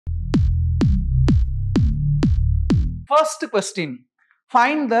First question,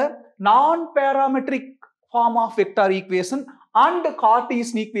 find the non-parametric form of vector equation and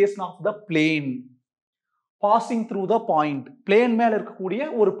Cartesian equation of the plane passing through the point. Plane மேல இருக்கக்கூடிய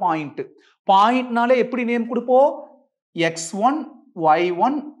ஒரு point. Pointனாலே எப்படி name கொடுப்போம்? x1,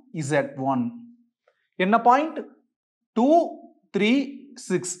 y1, z1. என்ன point? 2, 3,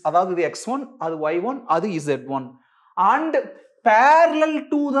 6. அதாவது இது x1, அது y1, அது z1. And parallel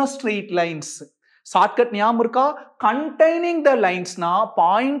to the straight lines. Shortcut ஞாபகம் இருக்கா? கண்டெய்னிங் த லைன்ஸ்னா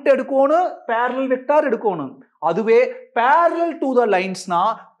பாயிண்ட் எடுக்கணும், parallel வெக்டார் எடுக்கணும். அதுவே parallel to the linesனா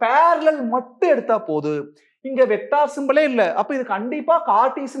parallel மட்டும் எடுத்தா போது. இங்க வெக்டார் சிம்பலே இல்ல. அப்ப இது கண்டிப்பா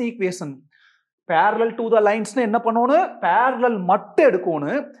Cartesian equation. parallel to the linesனா என்ன பண்ணணும்? parallel மட்டும்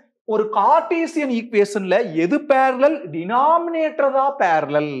எடுக்கணும். ஒரு கார்ட்டீசியன் ஈக்குவேஷன்ல எது parallel? டினாமினேட்டர் தான்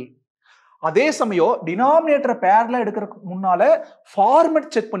parallel. அதே சமயம் டினாமினேட்டர் பேரலா எடுக்கிறதுக்கு முன்னால ஃபார்மட்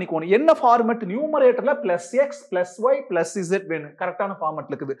செக் பண்ணிக்கணும். என்ன ஃபார்மட்? நியூமரேட்டர்ல +x +y +z வேணும். கரெக்டான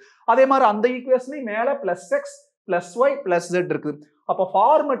ஃபார்மட்ல இருக்குது. அதே மாதிரி அந்த ஈக்குவேஷனை மேல +x +y +z இருக்குது. அப்ப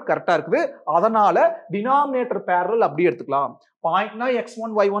ஃபார்மட் கரெக்டா இருக்குது. அதனால டினாமினேட்டர் பேரலல் அப்படியே எடுத்துக்கலாம். பாயிண்ட்னா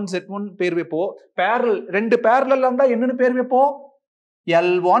x1 y1 z1 பேர் வைப்போம். பேரலல் ரெண்டு பேரலல் இருந்தா என்னன்னு பேர் வைப்போம்?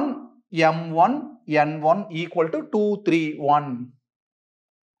 L1 M1 N1 = 2 3 1.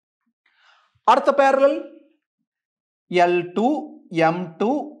 அடுத்த parallel L2 M2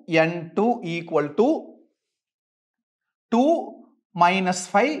 N2 = 2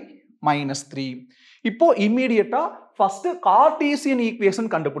 -5 -3. இப்போ இமிடியேட்டா first Cartesian equation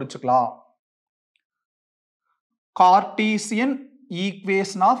கண்டுபிடிச்சுக்கலாம். Cartesian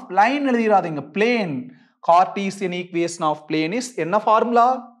equation of line எழுதிராதீங்க, plane. Cartesian equation of plane is என்ன formula?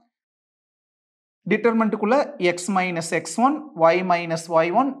 டிட்டர்மெண்ட்டுக்குள்ள x minus x1, y minus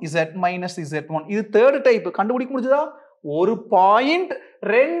y1, z minus z1. இது third type. கண்டுபிடிக்க முடிஞ்சதா? ஒரு point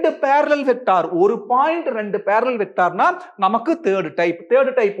ரெண்டு parallel vector, ஒரு point ரெண்டு parallel வெக்டார்னா நமக்கு தேர்ட் டைப்.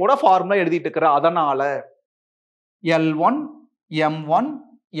 தேர்ட் டைப்போட ஃபார்முலா எழுதிட்டு இருக்கிற. அதனால L1 M1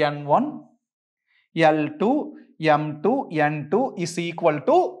 N1 L2 M2 N2 is equal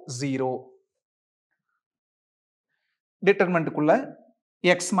to 0. டிட்டர்மெண்ட்டுக்குள்ள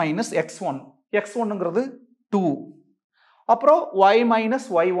x minus x1, x1ங்கிறது 2, அப்புறம் y minus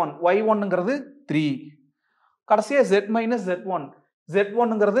y1, y1ங்கிறது 3, கடைசியா z minus z1,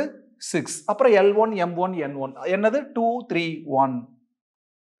 z1ங்கிறது 6, அப்புறம் L1 M1 N1 என்னது 2 3 1.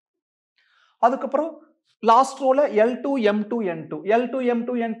 அதுக்கப்புறம் லாஸ்ட் ரோல L2 M2 N2, L2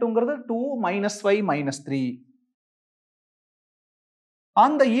 M2 N2ங்கிறது 2 -5 -3.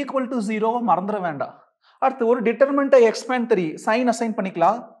 அந்த ஈக்குவல் டு 0 மறந்துட வேண்டாம். அடுத்து ஒரு டிட்டர்மெண்ட்டை எக்ஸ்பேண்ட் 3 சைன் அசைன்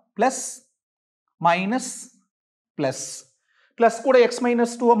பண்ணிக்கலாம். பிளஸ் மைனஸ் பிளஸ் பிளஸ் கூட x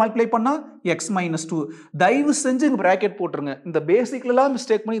minus 2 மல்டிப்ளை பண்ணா x minus 2. தயவு செஞ்சு பிராக்கெட் போட்டுருங்க. இந்த பேசிக்லாம்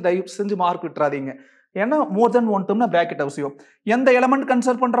மிஸ்டேக் பண்ணி தயவு செஞ்சு மார்க் விட்டுறாதீங்க. ஏன்னா மோர் தென் ஒன் டேர்ம்னா பிராக்கெட் அவசியம். எந்த எலமெண்ட்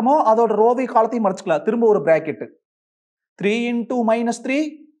கன்சிடர் பண்றோமோ அதோட ரோவை காலத்தையும் மறைச்சுக்கலாம். திரும்ப ஒரு பிராக்கெட். 3 into -3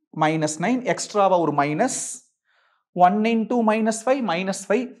 -9, எக்ஸ்ட்ராவா ஒரு மைனஸ். 1 into -5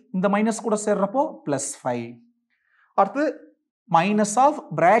 -5, இந்த மைனஸ் கூட சேர்றப்போ +5. அடுத்து மைனஸ் ஆஃப்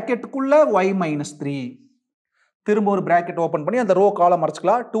பிராக்கெட்டுக்குள்ள y -3. திரும்ப ஒரு பிராக்கெட் ஓபன் பண்ணி அந்த ரோ காலம்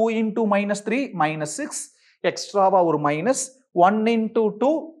மறைச்சுக்கலாம். 2 into -3 -6, எக்ஸ்ட்ராவா ஒரு மைனஸ். 1 into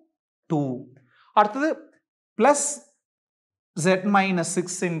 2 2. அடுத்தது பிளஸ் z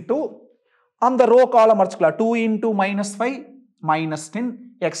 -6 into அந்த ரோ காலம் மறைச்சுக்கலாம். 2 into -5 -10,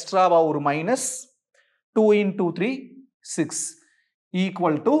 எக்ஸ்ட்ராவா ஒரு minus. 2 into 3 6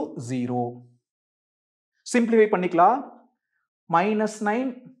 equal to 0. Simplify பண்ணிக்கலாம். -9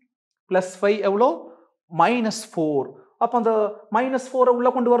 + 5 எவ்வளோ? -4. அப்போ அந்த -4 உள்ள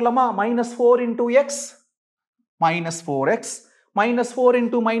கொண்டு வரலாமா? -4 into x -4x, -4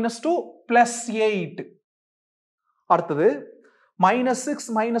 into -2 +8. அடுத்தது -6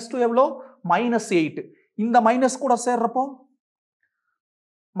 -2 எவ்வளோ? -8. இந்த மைனஸ் கூட சேர்றப்போ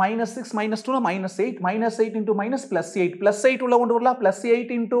 -6 -2 -8, -8 into minus +8, +8 உள்ள கொண்டு வரலாம். +8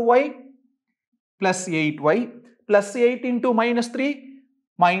 into y +8y, +8 into -3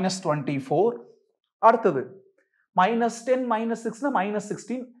 -24. அடுத்தது -10 -6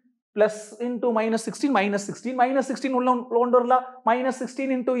 -16, plus into -16 -16, -16 உள்ள கொண்டு வரலாம். -16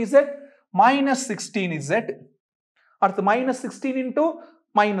 into z -16z. அடுத்து -16 into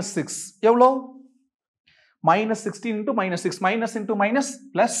 -6 எவ்வளோ? -16 into -6, minus into minus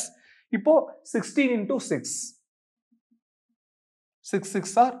plus. இப்போ 16 into 6, 6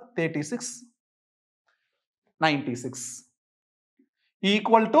 6 are 36, 96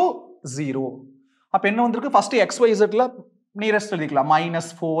 equal to 0. அப்ப என்ன வந்திருக்கு? ஃபர்ஸ்ட் xyzல நியரஸ்ட் எழுதிக்கலாம்.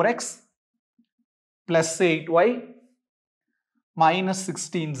 -4x +8y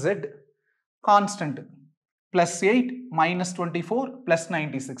 -16z constant. plus 8 minus 24 plus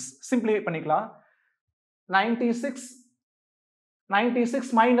 96. Simplify பண்ணிக்கலாம். 96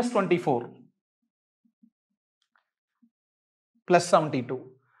 minus 24 plus 72.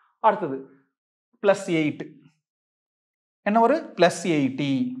 அடுத்தது plus 8 என்ன வரும் plus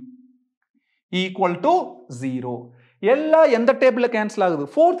 80 equal to 0. எல்லாம் எந்த டேபிள்ல கேன்சல் ஆகுது?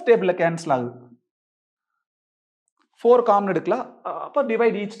 fourth டேபிள்ல கேன்சல் ஆகுது. 4 காமன் எடுக்கலாம். அப்ப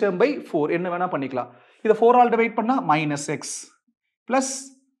டிவைட் each term by 4 என்ன வேணா பண்ணிக்கலாம். இத 4 ஆல் டிவைட் பண்ணா minus x plus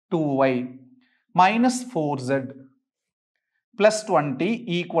 2y minus 4z plus 20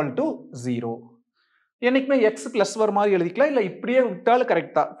 equal to 0. என்னைக்குமே x plus வர மாதிரி எழுதிக்கலாம், இல்ல இப்படியே விட்டாலும்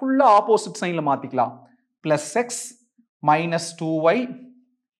கரெக்டா ஃபுல்லா ஆப்போசிட் சைன்ல மாத்திக்கலாம். plus x minus 2y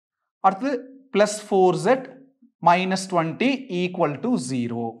அடுத்து plus 4z minus 20 equal to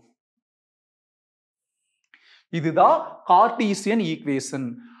 0. இதுதான் கார்ட்டீசியன் ஈக்குவேஷன்.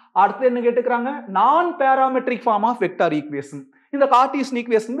 அடுத்து என்ன கேட்டுக்கிறாங்க? நான் parametric form of vector equation. இந்த கார்ட்டீசியன்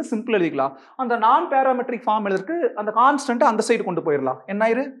ஈக்குவேஷன் சிம்பிள் எழுதிக்கலாம். அந்த நான் பாராமெட்ரிக் ஃபார்ம் எழுதுறதுக்கு அந்த கான்ஸ்டன்ட் அந்த சைடு கொண்டு போயிடலாம். என்ன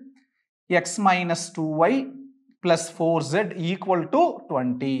ஆயிரு? x minus 2y plus 4z equal to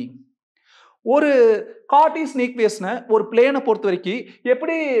 20. ஒரு கார்ட்டீசியன் ஈக்குவேஷனை ஒரு பிளேனை பொறுத்த வரைக்கும்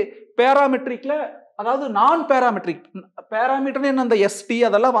எப்படி பாராமெட்ரிக்ல, அதாவது நான் பாராமெட்ரிக், பாராமீட்டர் என்ன அந்த எஸ்டி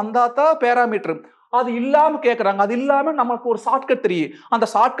அதெல்லாம் வந்தா தான் பாராமீட்டர், அது இல்லாம கேக்குறாங்க. அது இல்லாம நமக்கு ஒரு ஷார்ட்கட் தெரியும். அந்த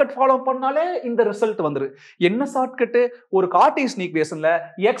ஷார்ட்கட் ஃபாலோ பண்ணாலே இந்த ரிசல்ட் வந்துரு. என்ன ஷார்ட்கட்? ஒரு கார்ட்டீசியன் ஈக்குவேஷன்ல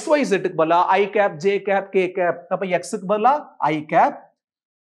எக்ஸ் ஒய் ஜெட்டுக்கு பதிலா ஐ gap j cap K gap, அப்ப எக்ஸுக்கு பதிலா ஐ கேப்,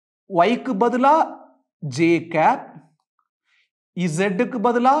 ஒய்க்கு பதிலா ஜே கேப், இசெட்டுக்கு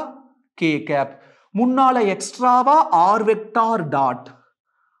பதிலா கே கேப், முன்னால எக்ஸ்ட்ராவா ஆர் வெக்டார் டாட்,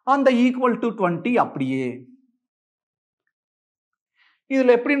 அந்த ஈக்குவல் டு 20 அப்படியே.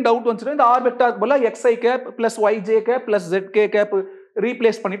 இதுல எப்படின்னு டவுட் வந்துச்சுன்னா, இந்த ஆர் வெக்டாருக்கு பதிலா xi gap plus yj gap plus zk gap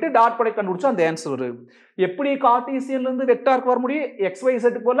replace பண்ணிட்டு டாட் ப்ராடக்ட் கண்டுபிடிச்சா அந்த ஆன்சர் வரும். எப்படி கார்ட்டீசியன்ல இருந்து வெக்டாருக்கு வர முடியும்? xy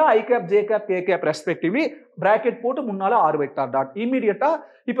z க்கு பதிலா i gap j gap k gap respectively bracket போட்டு முன்னால ஆர் வெக்டார் டாட். இமிடியேட்டா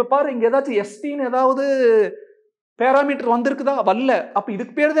இப்ப பாரு, இங்க ஏதாச்சும் எஸ்டின்னு ஏதாவது பாராமீட்டர் வந்திருக்குதா? வரல. அப்ப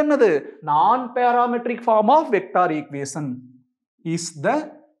இதுக்கு பேர் என்னது? நான் parametric form of vector equation is the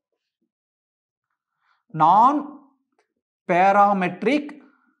நான் parametric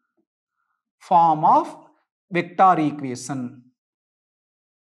form of vector equation.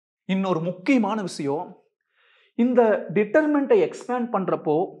 இன்னொரு முக்கியமான விஷயம், இந்த டிட்டர்மெண்ட்டை எக்ஸ்பேண்ட்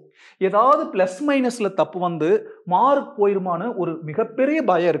பண்றப்போ ஏதாவது பிளஸ் மைனஸ்ல தப்பு வந்து மார்க் போயிருமான்னு ஒரு மிகப்பெரிய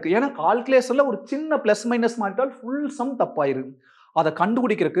பயம் இருக்கு. ஏன்னா கால்குலேஷன்ல ஒரு சின்ன பிளஸ் மைனஸ் மாறிட்டால் ஃபுல் சம் தப்பாயிரு. அதை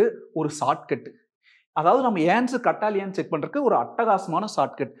கண்டுபிடிக்கிறதுக்கு ஒரு ஷார்ட்கட், அதாவது நம்ம ஆன்சர் கரெக்டா இல்லையான்னு செக் பண்றதுக்கு ஒரு அட்டகாசமான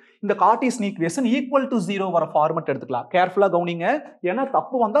ஷார்ட்கட். இந்த கார்ட்டீசியன் ஈக்குவேஷன் ஈக்குவல் டு 0 வர ஃபார்மட் எடுத்துக்கலாம். கேர்ஃபுல்லா கவனிங்க, ஏன்னா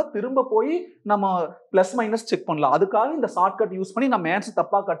தப்பு வந்தா திரும்ப போய் நம்ம பிளஸ் மைனஸ் செக் பண்ணலாம். அதுக்காக இந்த ஷார்ட்கட் யூஸ் பண்ணி நம்ம ஆன்சர்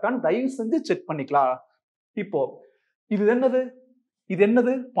தப்பா கரெக்டான்னு தயவு செஞ்சு செக் பண்ணிக்கலாம். இப்போ இது என்னது? இது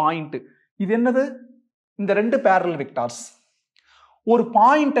என்னது? பாயிண்ட். இது என்னது? இந்த ரெண்டு பேரலல் வெக்டார்ஸ். ஒரு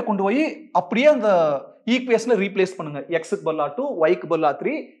பாயிண்ட்டை கொண்டு போய் அப்படியே அந்த ஈக்குவேஷன்ல ரீப்ளேஸ் பண்ணுங்க. எக்ஸுக்கு பதிலா 2, ஒய்க்கு பதிலா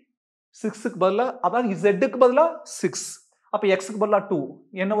 3, 6க்கு பதிலா, அதாவது zக்கு பதிலா 6, அப்ப xக்கு பதிலா 2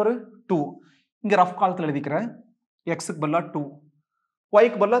 என்ன வரும்? 2. இங்க ரஃப் காலத்துல எழுதிக்கிறேன். xக்கு பதிலா 2,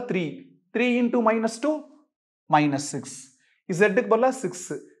 yக்கு பதிலா 3, 3 into -2 -6, zக்கு பதிலா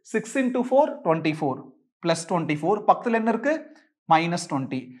 6, 6 into 4 24 plus 24, பக்கத்துல என்ன இருக்கு?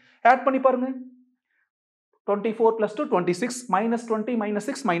 -20. ஆட் பண்ணி பாருங்க. 24 plus 2 26, -20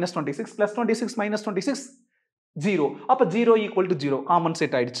 -6 -26 plus 26 -26 0. அப்ப 0 equal to 0 காமன்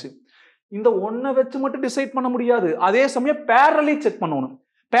செட் ஆயிடுச்சு. இந்த ஒன்னை வச்சு மட்டும் டிசைட் பண்ண முடியாது, அதே சமயம் பேரலி செக் பண்ணணும்.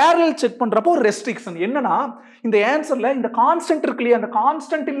 பேரலல் செக் பண்றப்போ ஒரு ரெஸ்ட்ரிக்ஷன் என்னன்னா, இந்த ஆன்சர்ல இந்த கான்ஸ்டன்ட் இருக்கு இல்லையா, அந்த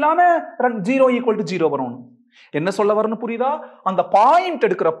கான்ஸ்டன்ட் இல்லாம 0 equal to 0 வரணும். என்ன சொல்ல வரணும் புரியுதா? அந்த பாயிண்ட்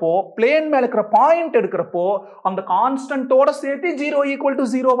எடுக்கிறப்போ, பிளேன் மேல இருக்கிற பாயிண்ட் எடுக்கிறப்போ அந்த கான்ஸ்டன்ட்டோட சேர்த்து 0 equal to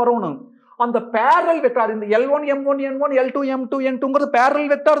 0 வரணும். அந்த பேரலல் வெக்டார், இந்த L1 M1 N1 L2 M2 N2ங்கிறது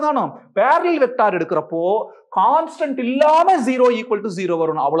parallel vector தானோ. பேரலல் வெக்டார் எடுக்கிறப்போ கான்ஸ்டன்ட் இல்லாம 0 equal to 0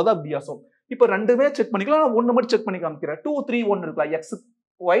 வரணும். அவ்வளவுதான் வித்தியாசம். இப்போ ரெண்டுமே செக் பண்ணிக்கலாம். நான் ஒன்னு மட்டும் செக் பண்ணி காமிக்கிறேன். 2 3 1 இருக்கலாம். x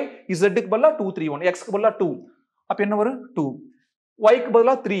y z க்கு பதிலா 2 3 1, x க்கு பதிலா 2, அப்ப என்ன வரும்? 2. y க்கு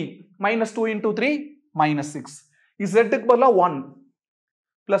பதிலா 3, -2 into 3 -6, z க்கு பதிலா 1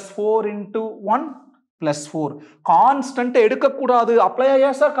 plus 4 into 1 plus 4. கான்ஸ்டன்ட் எடுக்க கூடாது. அப்ளை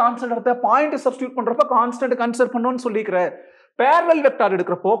சார் கான்ஸ்டன்ட் எடுத்த பாயிண்ட் சப்ஸ்டிட்யூட் பண்றப்ப கான்ஸ்டன்ட் கன்சிடர் பண்ணணும்னு சொல்லிக்கிறேன். பேரலல் வெக்டார்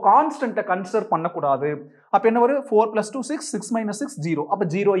எடுக்கிறப்போ கான்ஸ்டன்ட்டை கன்சிடர் பண்ணக்கூடாது. அப்ப என்ன வரும்? 4 plus 2 6, 6 minus 6 0. அப்ப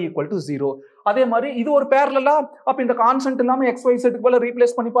 0 equal to 0. அதே மாதிரி இது ஒரு பேரலலா, அப்ப இந்த கான்ஸ்டன்ட் இல்லாம x y z க்கு பதிலா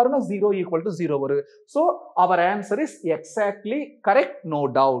ரீப்ளேஸ் பண்ணி பாருங்க, 0 equal to 0 வரும். So our answer is exactly correct, no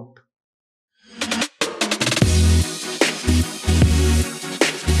doubt.